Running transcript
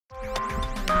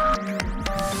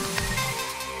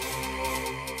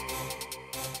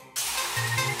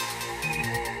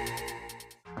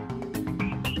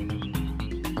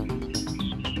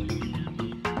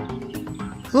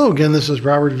Hello again, this is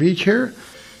Robert Veach here,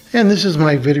 and this is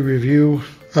my video review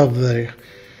of the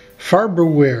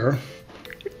Farberware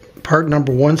part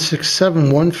number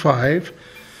 16715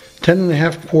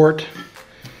 10.5 quart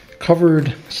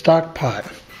covered stock pot,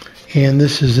 and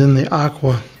this is in the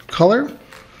Aqua color,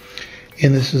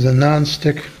 and this is a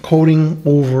non-stick coating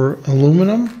over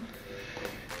aluminum.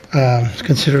 It's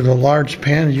considered a large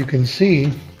pan. As you can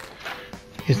see,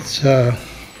 it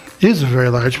is a very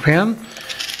large pan.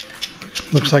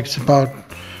 Looks like it's about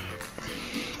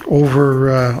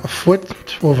over a foot,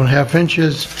 12.5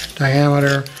 inches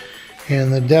diameter,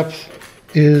 and the depth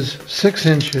is 6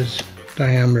 inches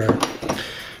diameter.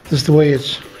 This is the way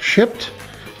it's shipped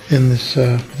in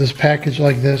this package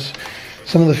like this.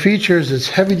 Some of the features: it's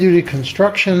heavy-duty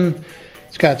construction.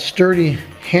 It's got sturdy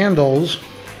handles,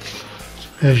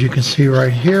 as you can see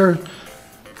right here,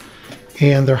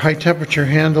 and they're high-temperature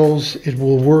handles. It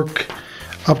will work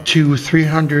up to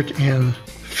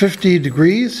 350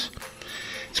 degrees.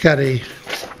 It's got a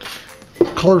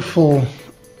colorful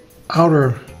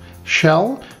outer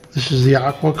shell. This is the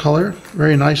aqua color,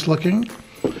 very nice looking.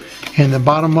 And the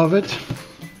bottom of it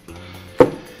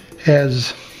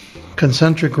has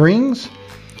concentric rings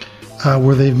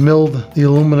where they've milled the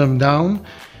aluminum down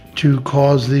to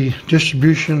cause the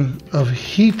distribution of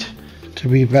heat to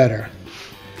be better.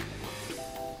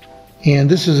 And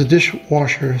this is a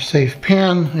dishwasher safe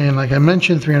pan, and like I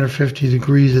mentioned, 350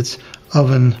 degrees. It's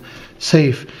oven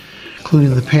safe,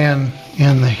 including the pan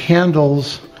and the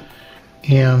handles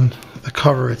and the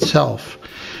cover itself.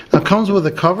 Now it comes with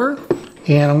a cover,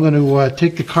 and I'm going to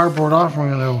take the cardboard off.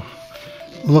 We're going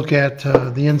to look at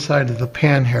the inside of the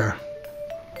pan here.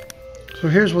 So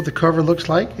here's what the cover looks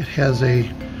like. It has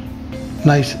a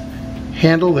nice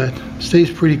handle that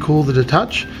stays pretty cool to the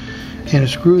touch, and a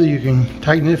screw that you can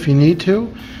tighten if you need to,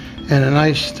 and a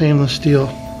nice stainless steel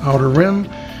outer rim,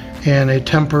 and a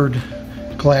tempered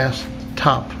glass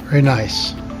top. Very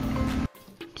nice.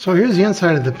 So here's the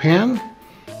inside of the pan.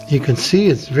 You can see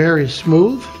it's very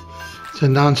smooth. It's a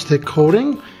non-stick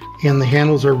coating, and the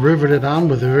handles are riveted on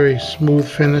with a very smooth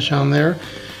finish on there,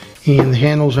 and the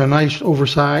handles are nice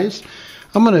oversized.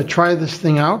 I'm going to try this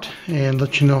thing out and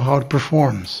let you know how it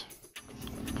performs.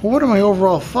 Well, what are my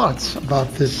overall thoughts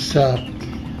about this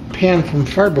pan from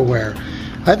Farberware?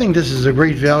 I think this is a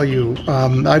great value.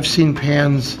 I've seen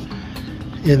pans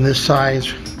in this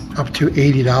size up to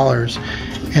 $80,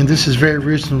 and this is very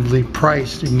reasonably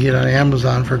priced. You can get it on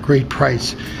Amazon for a great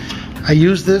price. I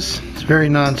use this. It's very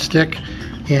non-stick,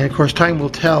 and of course time will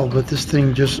tell, but this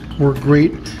thing just worked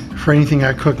great for anything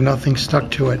I cook. Nothing stuck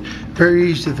to it.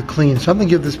 Very easy to clean. So I'm going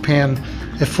to give this pan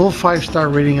a full 5-star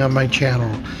rating on my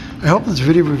channel. I hope this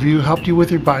video review helped you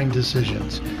with your buying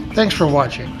decisions. Thanks for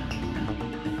watching.